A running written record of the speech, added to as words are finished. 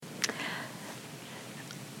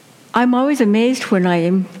I'm always amazed when I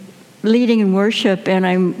am leading in worship and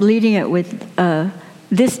I'm leading it with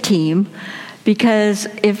this team, because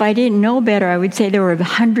if I didn't know better, I would say there were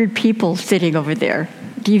 100 people sitting over there.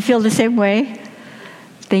 Do you feel the same way?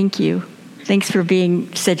 Thank you. Thanks for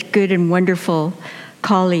being such good and wonderful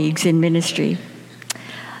colleagues in ministry.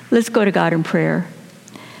 Let's go to God in prayer.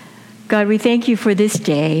 God, we thank you for this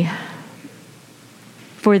day,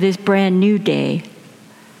 for this brand new day,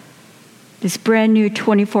 this brand new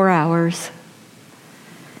 24 hours.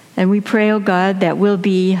 And we pray, oh God, that we'll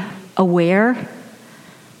be aware,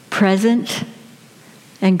 present,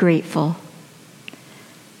 and grateful.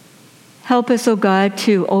 Help us, oh God,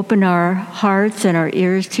 to open our hearts and our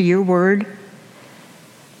ears to your word,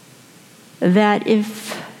 that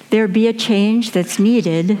if there be a change that's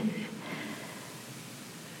needed,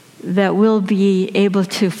 that we'll be able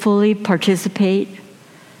to fully participate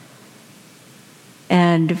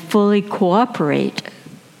and fully cooperate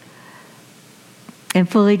and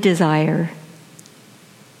fully desire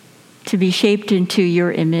to be shaped into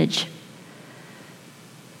your image.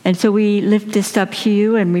 And so we lift this up to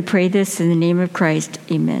you, and we pray this in the name of Christ.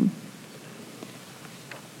 Amen.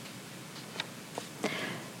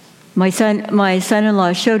 My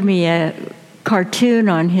son-in-law showed me a cartoon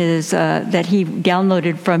on his that he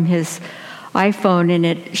downloaded from his iPhone, and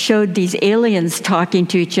it showed these aliens talking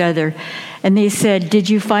to each other. And they said, "Did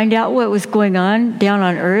you find out what was going on down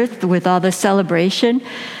on Earth with all the celebration?"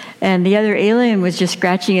 And the other alien was just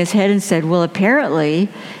scratching his head and said, "Well, apparently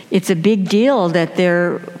it's a big deal that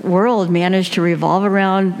their world managed to revolve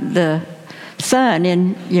around the sun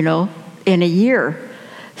in a year.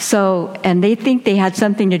 So, and they think they had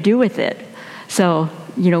something to do with it. So,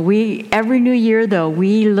 we every new year, though,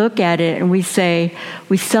 we look at it and we say,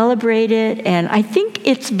 we celebrate it, and I think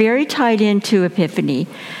it's very tied into Epiphany.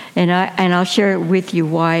 And I'll share it with you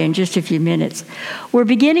why in just a few minutes. We're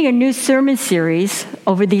beginning a new sermon series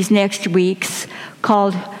over these next weeks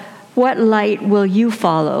called "What Light Will You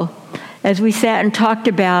Follow?" As we sat and talked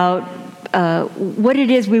about what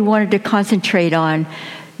it is we wanted to concentrate on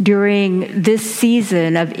during this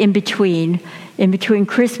season of in between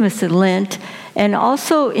Christmas and Lent. And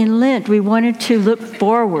also in Lent, we wanted to look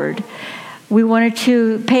forward. We wanted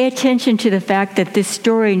to pay attention to the fact that this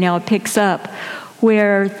story now picks up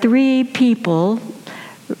where three people,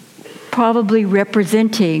 probably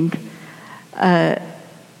representing an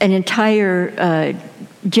entire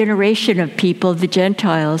generation of people, the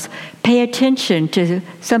Gentiles, pay attention to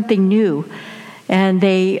something new. And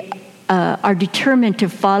they are determined to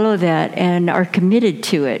follow that and are committed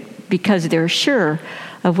to it because they're sure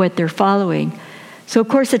of what they're following. So, of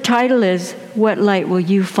course, the title is, "What Light Will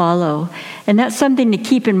You Follow?" And that's something to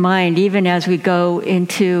keep in mind even as we go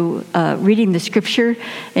into reading the Scripture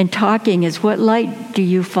and talking, is what light do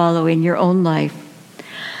you follow in your own life?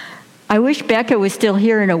 I wish Becca was still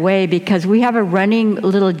here in a way, because we have a running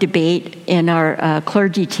little debate in our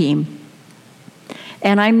clergy team.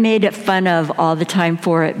 And I'm made fun of all the time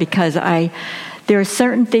for it, because there are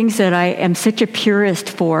certain things that I am such a purist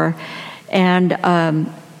for, and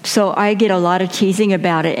so I get a lot of teasing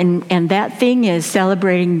about it, and that thing is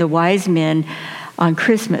celebrating the wise men on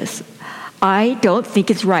Christmas. I don't think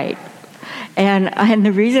it's right. And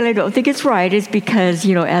the reason I don't think it's right is because,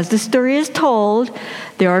 as the story is told,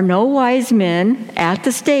 there are no wise men at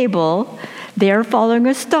the stable. They're following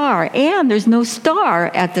a star, and there's no star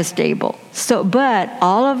at the stable. But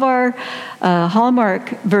all of our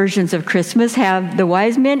Hallmark versions of Christmas have the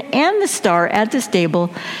wise men and the star at the stable.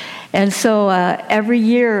 And so every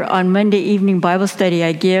year on Monday evening Bible study,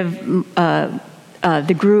 I give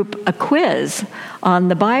the group a quiz on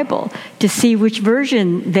the Bible to see which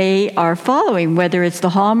version they are following, whether it's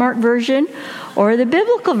the Hallmark version or the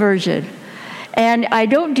biblical version. And I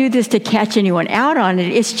don't do this to catch anyone out on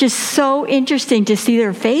it. It's just so interesting to see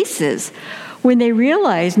their faces when they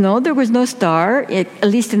realize, no, there was no star, at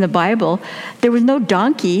least in the Bible. There was no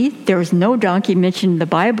donkey. There was no donkey mentioned in the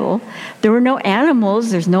Bible. There were no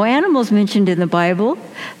animals. There's no animals mentioned in the Bible.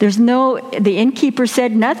 The innkeeper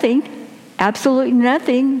said nothing, absolutely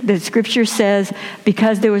nothing. The Scripture says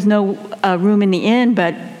because there was no room in the inn,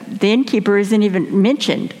 but the innkeeper isn't even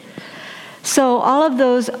mentioned. So all of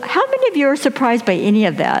those, how many of you are surprised by any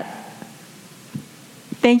of that?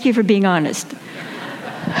 Thank you for being honest.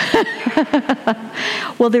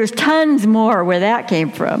 Well, there's tons more where that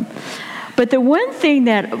came from. But the one thing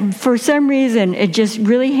that, for some reason, it just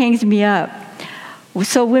really hangs me up.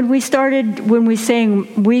 So when we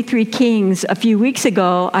sang We Three Kings a few weeks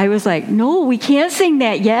ago, I was like, no, we can't sing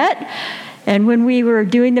that yet. And when we were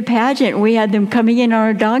doing the pageant, we had them coming in on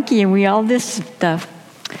a donkey and all this stuff.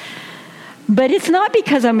 But it's not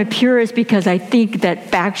because I'm a purist, because I think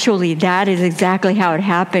that factually that is exactly how it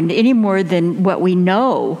happened, any more than what we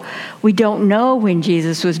know. We don't know when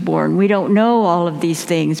Jesus was born. We don't know all of these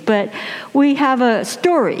things, but we have a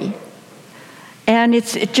story. And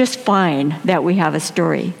it's just fine that we have a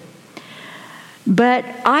story. But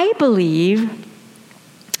I believe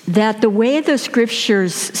that the way the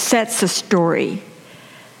scriptures sets a story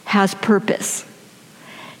has purpose.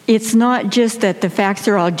 It's not just that the facts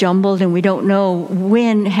are all jumbled and we don't know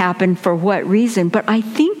when happened for what reason, but I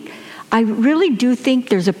really do think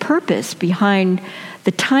there's a purpose behind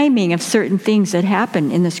the timing of certain things that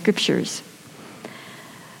happen in the scriptures.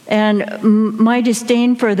 And my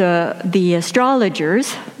disdain for the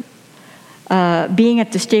astrologers being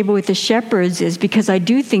at the stable with the shepherds is because I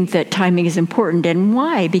do think that timing is important. And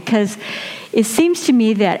why? Because it seems to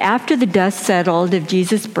me that after the dust settled of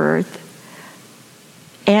Jesus' birth,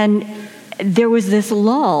 and there was this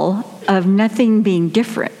lull of nothing being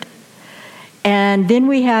different. And then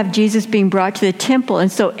we have Jesus being brought to the temple.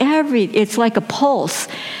 And so it's like a pulse.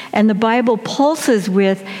 And the Bible pulses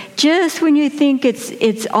with just when you think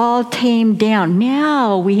it's all tamed down.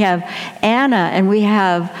 Now we have Anna and we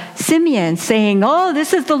have Simeon saying, oh,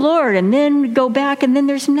 this is the Lord. And then we go back and then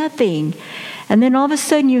there's nothing. And then all of a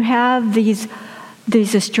sudden you have these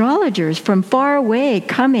astrologers from far away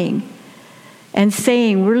coming and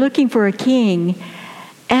saying, we're looking for a king.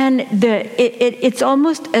 And it's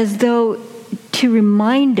almost as though to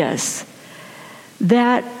remind us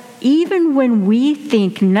that even when we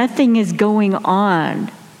think nothing is going on,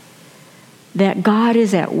 that God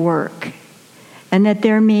is at work, and that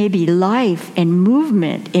there may be life and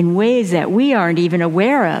movement in ways that we aren't even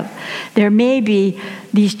aware of. There may be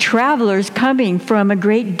these travelers coming from a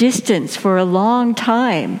great distance for a long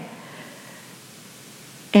time,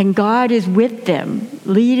 and God is with them,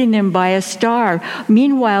 leading them by a star.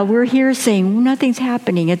 Meanwhile, we're here saying, well, nothing's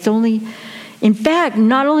happening. It's only, in fact,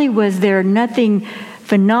 not only was there nothing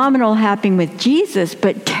phenomenal happening with Jesus,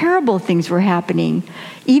 but terrible things were happening.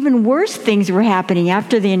 Even worse things were happening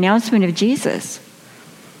after the announcement of Jesus.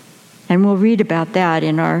 And we'll read about that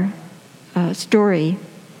in our story.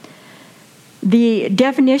 The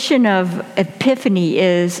definition of epiphany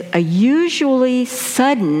is a usually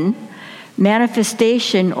sudden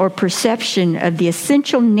manifestation or perception of the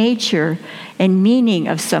essential nature and meaning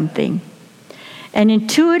of something. An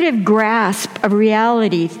intuitive grasp of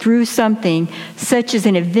reality through something, such as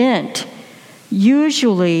an event,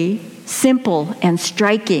 usually simple and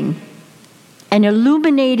striking. An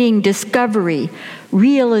illuminating discovery,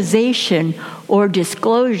 realization, or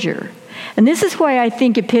disclosure. And this is why I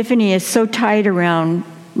think Epiphany is so tied around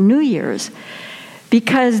New Year's,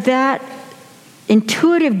 because that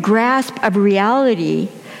intuitive grasp of reality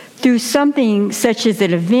through something such as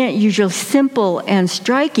an event, usually simple and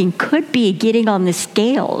striking, could be getting on the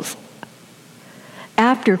scales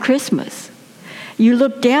after Christmas. You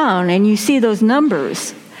look down and you see those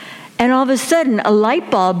numbers, and all of a sudden a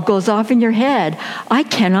light bulb goes off in your head. I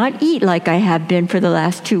cannot eat like I have been for the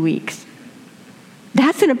last 2 weeks.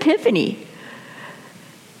 That's an epiphany.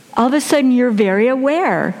 All of a sudden you're very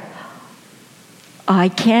aware. I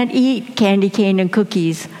can't eat candy cane and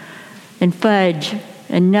cookies and fudge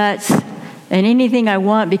and nuts and anything I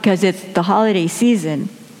want because it's the holiday season.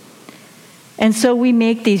 And so we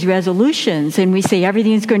make these resolutions and we say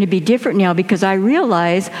everything's going to be different now because I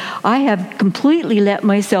realize I have completely let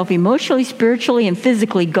myself emotionally, spiritually, and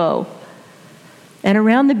physically go. And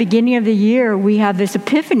around the beginning of the year, we have this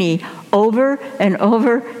epiphany over and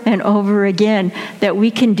over and over again that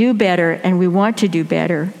we can do better and we want to do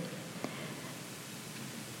better.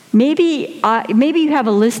 Maybe you have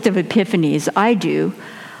a list of epiphanies. I do.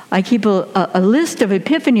 I keep a list of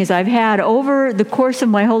epiphanies I've had over the course of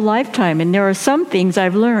my whole lifetime, and there are some things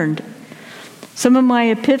I've learned. Some of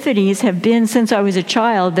my epiphanies have been since I was a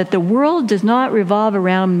child that the world does not revolve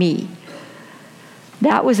around me.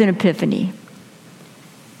 That was an epiphany.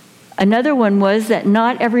 Another one was that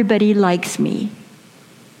not everybody likes me.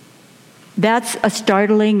 That's a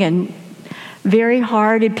startling and very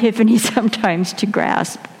hard epiphany sometimes to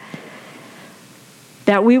grasp.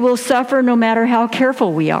 That we will suffer no matter how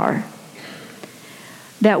careful we are.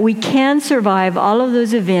 That we can survive all of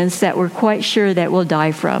those events that we're quite sure that we'll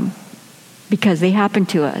die from because they happen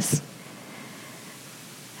to us.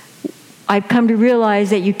 I've come to realize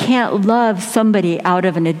that you can't love somebody out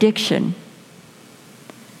of an addiction.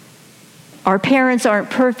 Our parents aren't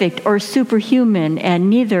perfect or superhuman, and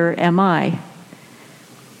neither am I.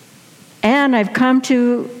 And I've come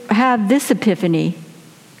to have this epiphany,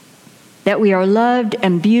 that we are loved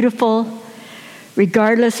and beautiful,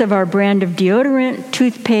 regardless of our brand of deodorant,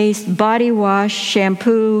 toothpaste, body wash,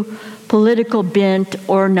 shampoo, political bent,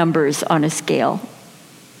 or numbers on a scale.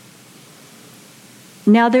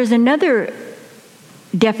 Now, there's another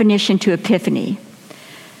definition to epiphany,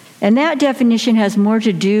 and that definition has more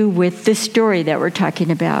to do with this story that we're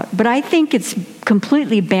talking about, but I think it's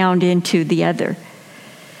completely bound into the other.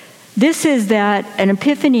 This is that an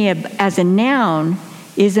epiphany as a noun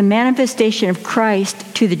is a manifestation of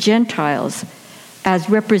Christ to the Gentiles as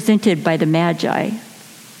represented by the Magi.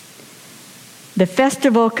 The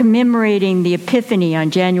festival commemorating the Epiphany on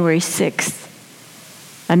January 6th,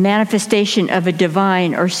 a manifestation of a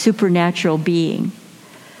divine or supernatural being.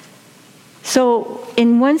 So,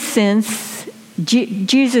 in one sense,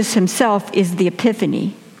 Jesus himself is the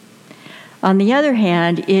Epiphany. On the other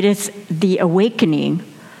hand, it is the awakening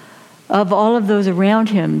of all of those around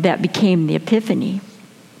him that became the Epiphany.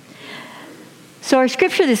 So our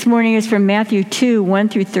scripture this morning is from Matthew 2, 1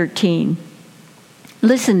 through 13.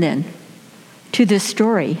 Listen then to this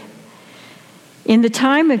story. In the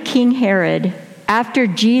time of King Herod, after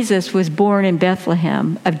Jesus was born in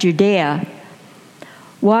Bethlehem of Judea,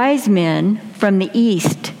 wise men from the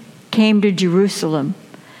east came to Jerusalem,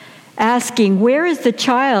 asking, "Where is the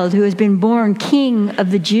child who has been born King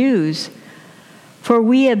of the Jews? For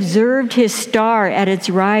we observed his star at its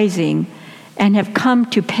rising and have come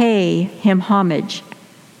to pay him homage."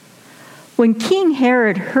 When King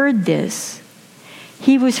Herod heard this,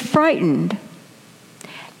 he was frightened,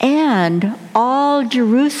 and all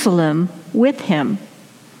Jerusalem with him.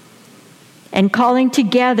 And calling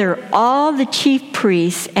together all the chief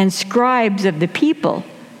priests and scribes of the people,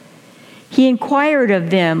 he inquired of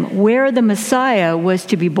them where the Messiah was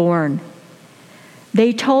to be born.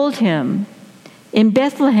 They told him, "In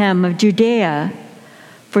Bethlehem of Judea,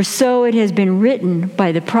 for so it has been written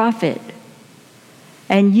by the prophet.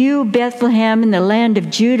 And you, Bethlehem, in the land of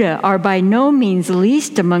Judah, are by no means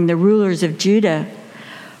least among the rulers of Judah.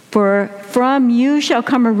 For from you shall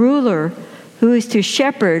come a ruler who is to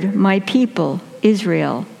shepherd my people,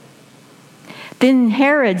 Israel." Then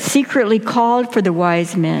Herod secretly called for the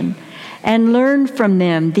wise men and learned from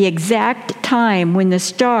them the exact time when the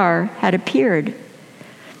star had appeared.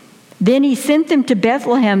 Then he sent them to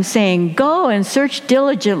Bethlehem, saying, "Go and search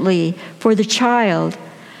diligently for the child.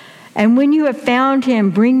 And when you have found him,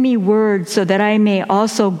 bring me word so that I may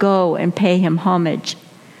also go and pay him homage."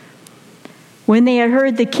 When they had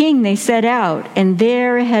heard the king, they set out, and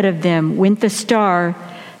there ahead of them went the star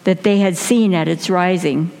that they had seen at its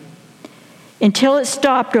rising, until it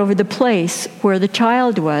stopped over the place where the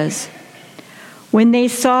child was. When they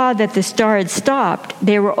saw that the star had stopped,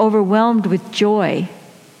 they were overwhelmed with joy.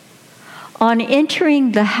 On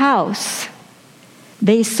entering the house,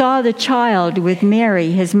 they saw the child with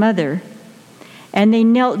Mary, his mother, and they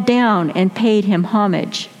knelt down and paid him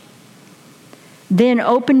homage. Then,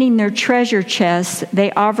 opening their treasure chests,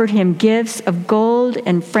 they offered him gifts of gold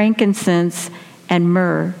and frankincense and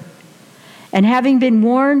myrrh. And having been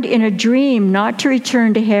warned in a dream not to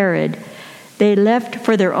return to Herod, they left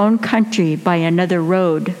for their own country by another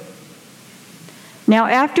road. Now,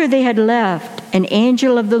 after they had left, an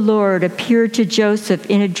angel of the Lord appeared to Joseph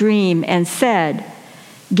in a dream and said,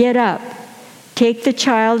 "Get up, take the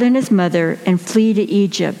child and his mother, and flee to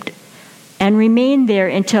Egypt, and remain there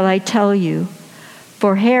until I tell you.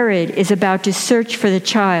 For Herod is about to search for the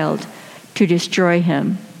child to destroy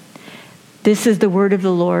him." This is the word of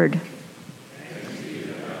the Lord.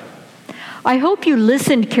 I hope you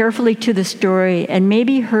listened carefully to the story and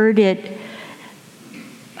maybe heard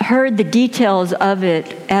the details of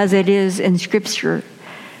it as it is in Scripture.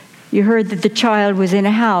 You heard that the child was in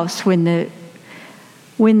a house when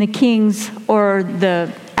the kings, or the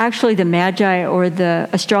Magi or the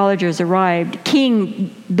astrologers arrived.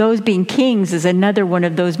 Those being kings is another one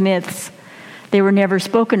of those myths. They were never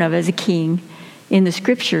spoken of as a king in the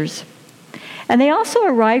Scriptures. And they also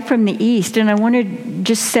arrived from the east, and I want to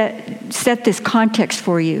just set this context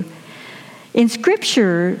for you. In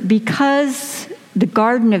Scripture, because the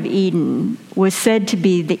Garden of Eden was said to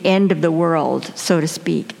be the end of the world, so to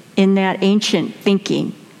speak, in that ancient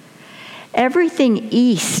thinking, everything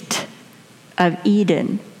east of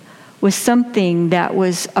Eden was something that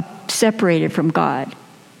was separated from God.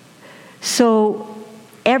 So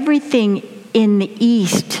everything in the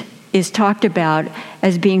east is talked about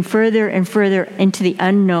as being further and further into the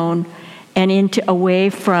unknown and away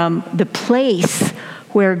from the place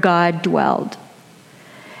where God dwelled.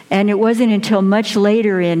 And it wasn't until much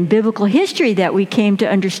later in biblical history that we came to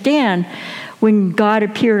understand, when God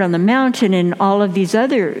appeared on the mountain and all of these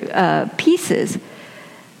other pieces,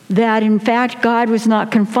 that in fact God was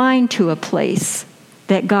not confined to a place,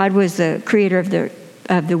 that God was the creator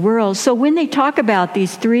of the world. So when they talk about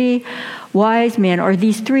these three wise men, or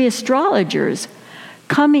these three astrologers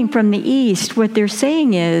coming from the east, what they're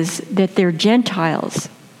saying is that they're Gentiles,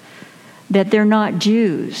 that they're not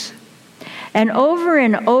Jews. And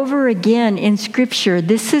over again in Scripture,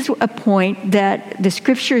 this is a point that the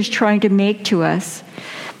Scripture is trying to make to us,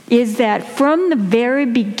 is that from the very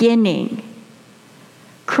beginning,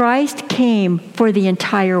 Christ came for the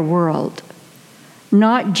entire world,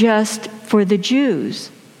 not just for the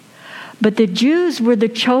Jews. But the Jews were the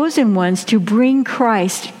chosen ones to bring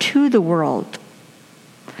Christ to the world.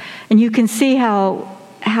 And you can see how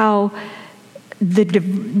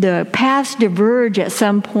the paths diverge at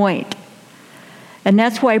some point. And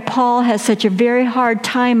that's why Paul has such a very hard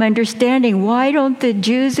time understanding, why don't the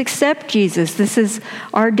Jews accept Jesus? This is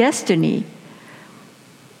our destiny.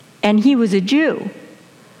 And he was a Jew.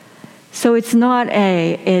 So it's not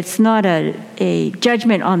a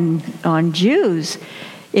judgment on Jews.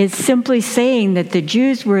 It's simply saying that the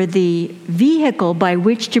Jews were the vehicle by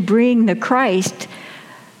which to bring the Christ,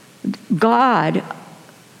 God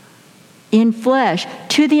in flesh,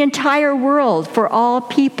 to the entire world for all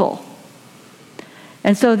people.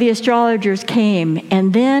 And so the astrologers came,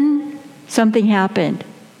 and then something happened.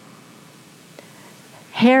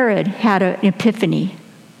 Herod had an epiphany.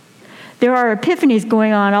 There are epiphanies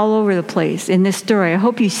going on all over the place in this story. I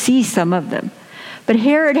hope you see some of them. But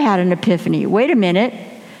Herod had an epiphany. Wait a minute.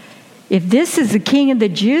 If this is the king of the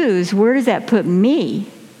Jews, where does that put me?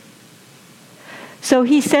 So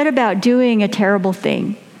he set about doing a terrible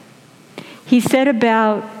thing. He set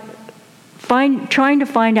about trying to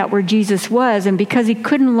find out where Jesus was, and because he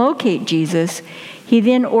couldn't locate Jesus, he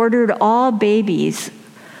then ordered all babies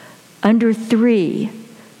under 3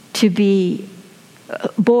 to be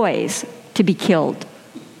boys to be killed.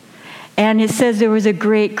 And it says there was a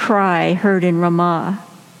great cry heard in Ramah,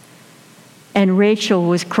 and Rachel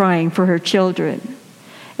was crying for her children.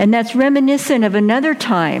 And that's reminiscent of another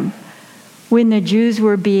time when the Jews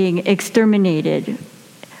were being exterminated,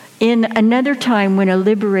 in another time when a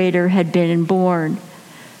liberator had been born,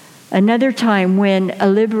 another time when a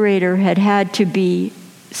liberator had to be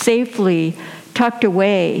safely tucked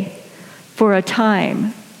away for a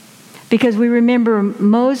time. Because we remember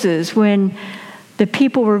Moses, when the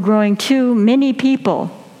people were growing too many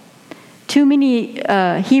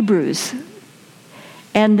Hebrews,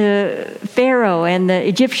 and the Pharaoh and the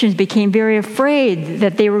Egyptians became very afraid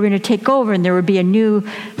that they were going to take over and there would be a new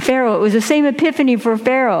Pharaoh. It was the same epiphany for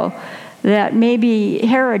Pharaoh that maybe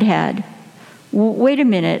Herod had. Wait a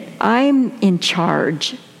minute, I'm in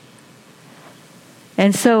charge.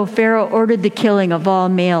 And so Pharaoh ordered the killing of all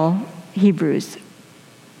male Hebrews.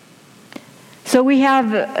 So we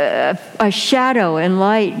have a shadow and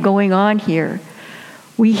light going on here.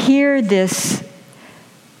 We hear this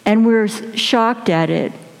and we're shocked at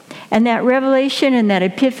it. And that revelation and that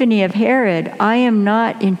epiphany of Herod, I am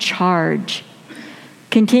not in charge,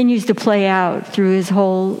 continues to play out through his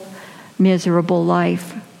whole miserable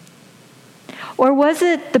life. Or was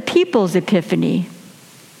it the people's epiphany?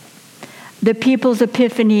 The people's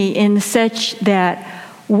epiphany in such that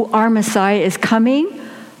our Messiah is coming?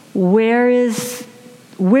 Where is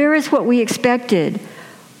what we expected?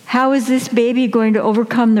 How is this baby going to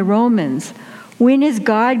overcome the Romans? When is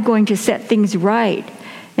God going to set things right?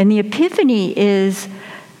 And the epiphany is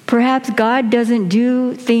perhaps God doesn't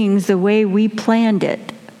do things the way we planned it.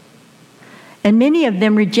 And many of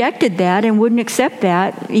them rejected that and wouldn't accept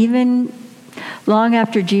that even long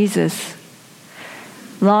after Jesus.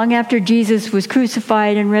 Long after Jesus was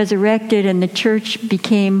crucified and resurrected and the church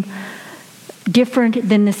became different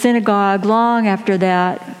than the synagogue, long after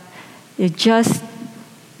that, Jesus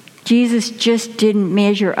just didn't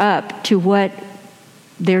measure up to what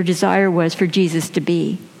their desire was for Jesus to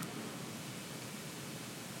be.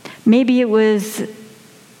 Maybe it was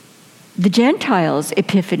the Gentiles'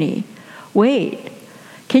 epiphany. Wait,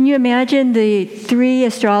 can you imagine the 3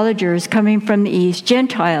 astrologers coming from the east,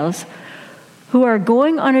 Gentiles, who are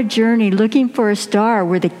going on a journey looking for a star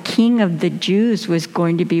where the king of the Jews was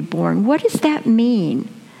going to be born? What does that mean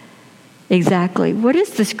exactly? What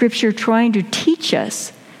is the scripture trying to teach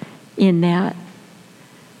us in that?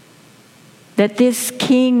 That this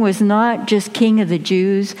king was not just king of the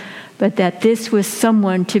Jews, but that this was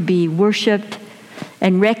someone to be worshiped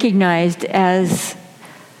and recognized as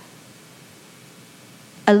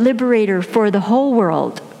a liberator for the whole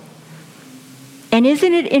world. And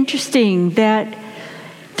isn't it interesting that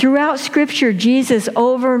throughout Scripture, Jesus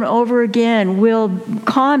over and over again will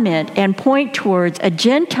comment and point towards a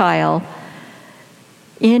Gentile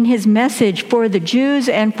in his message for the Jews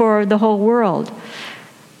and for the whole world.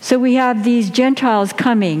 So we have these Gentiles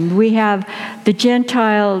coming. We have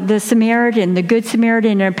the Samaritan, the Good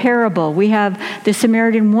Samaritan in a parable. We have the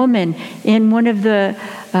Samaritan woman in one of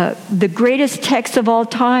the greatest texts of all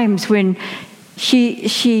times when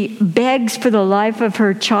she begs for the life of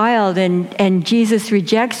her child and Jesus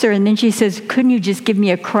rejects her. And then she says, couldn't you just give me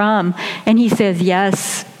a crumb? And he says,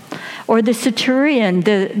 yes. Or the centurion,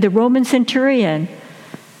 the Roman centurion.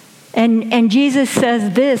 And Jesus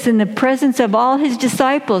says this in the presence of all his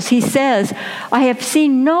disciples. He says, I have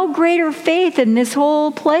seen no greater faith in this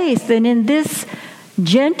whole place than in this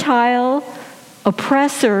Gentile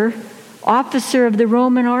oppressor, officer of the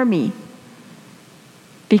Roman army.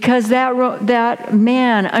 Because that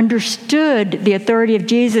man understood the authority of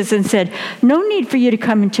Jesus and said, no need for you to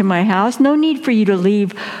come into my house. No need for you to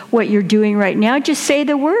leave what you're doing right now. Just say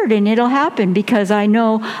the word and it'll happen because I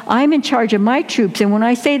know I'm in charge of my troops. And when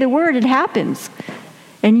I say the word, it happens.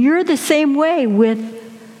 And you're the same way with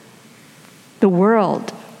the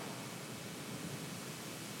world.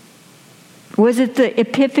 Was it the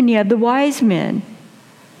epiphany of the wise men?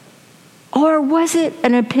 Or was it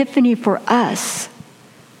an epiphany for us?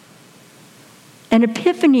 An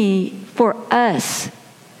epiphany for us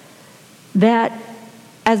that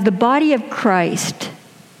as the body of Christ,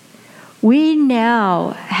 we now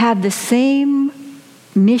have the same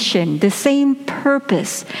mission, the same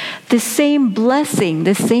purpose, the same blessing,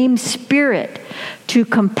 the same spirit to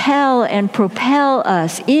compel and propel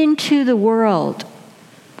us into the world.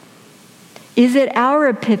 Is it our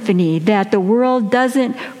epiphany that the world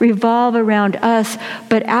doesn't revolve around us,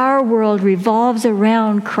 but our world revolves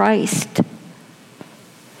around Christ?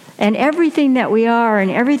 And everything that we are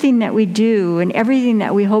and everything that we do and everything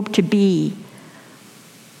that we hope to be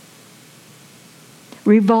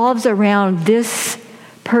revolves around this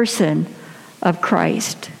person of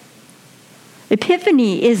Christ.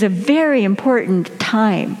 Epiphany is a very important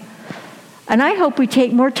time. And I hope we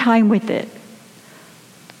take more time with it.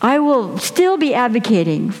 I will still be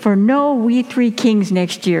advocating for no We Three Kings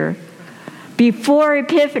next year before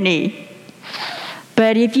Epiphany.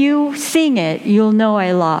 But if you sing it, you'll know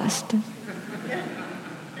I lost.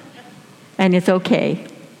 And it's okay.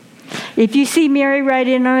 If you see Mary ride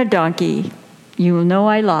in on a donkey, you will know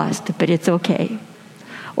I lost, but it's okay.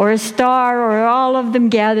 Or a star, or all of them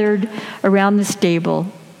gathered around the stable.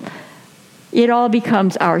 It all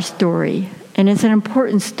becomes our story. And it's an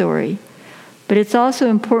important story. But it's also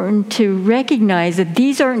important to recognize that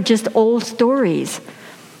these aren't just old stories,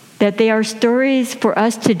 that they are stories for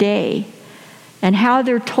us today. And how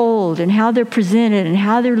they're told and how they're presented and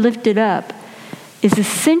how they're lifted up is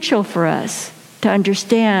essential for us to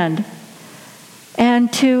understand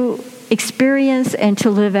and to experience and to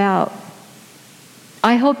live out.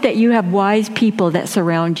 I hope that you have wise people that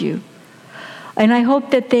surround you. And I hope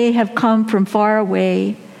that they have come from far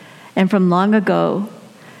away and from long ago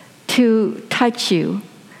to touch you,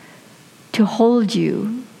 to hold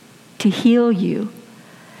you, to heal you.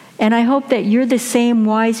 And I hope that you're the same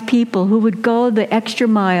wise people who would go the extra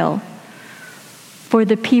mile for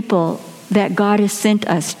the people that God has sent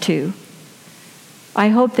us to. I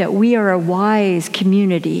hope that we are a wise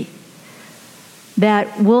community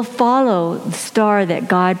that will follow the star that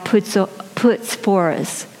God puts for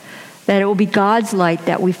us, that it will be God's light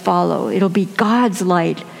that we follow. It'll be God's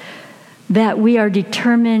light that we are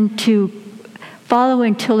determined to follow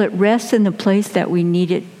until it rests in the place that we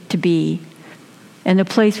need it to be. And the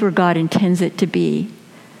place where God intends it to be.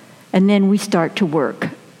 And then we start to work.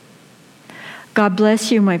 God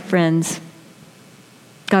bless you, my friends.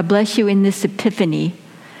 God bless you in this epiphany.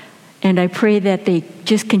 And I pray that they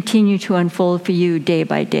just continue to unfold for you day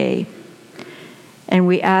by day. And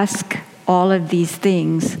we ask all of these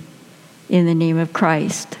things in the name of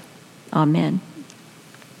Christ. Amen.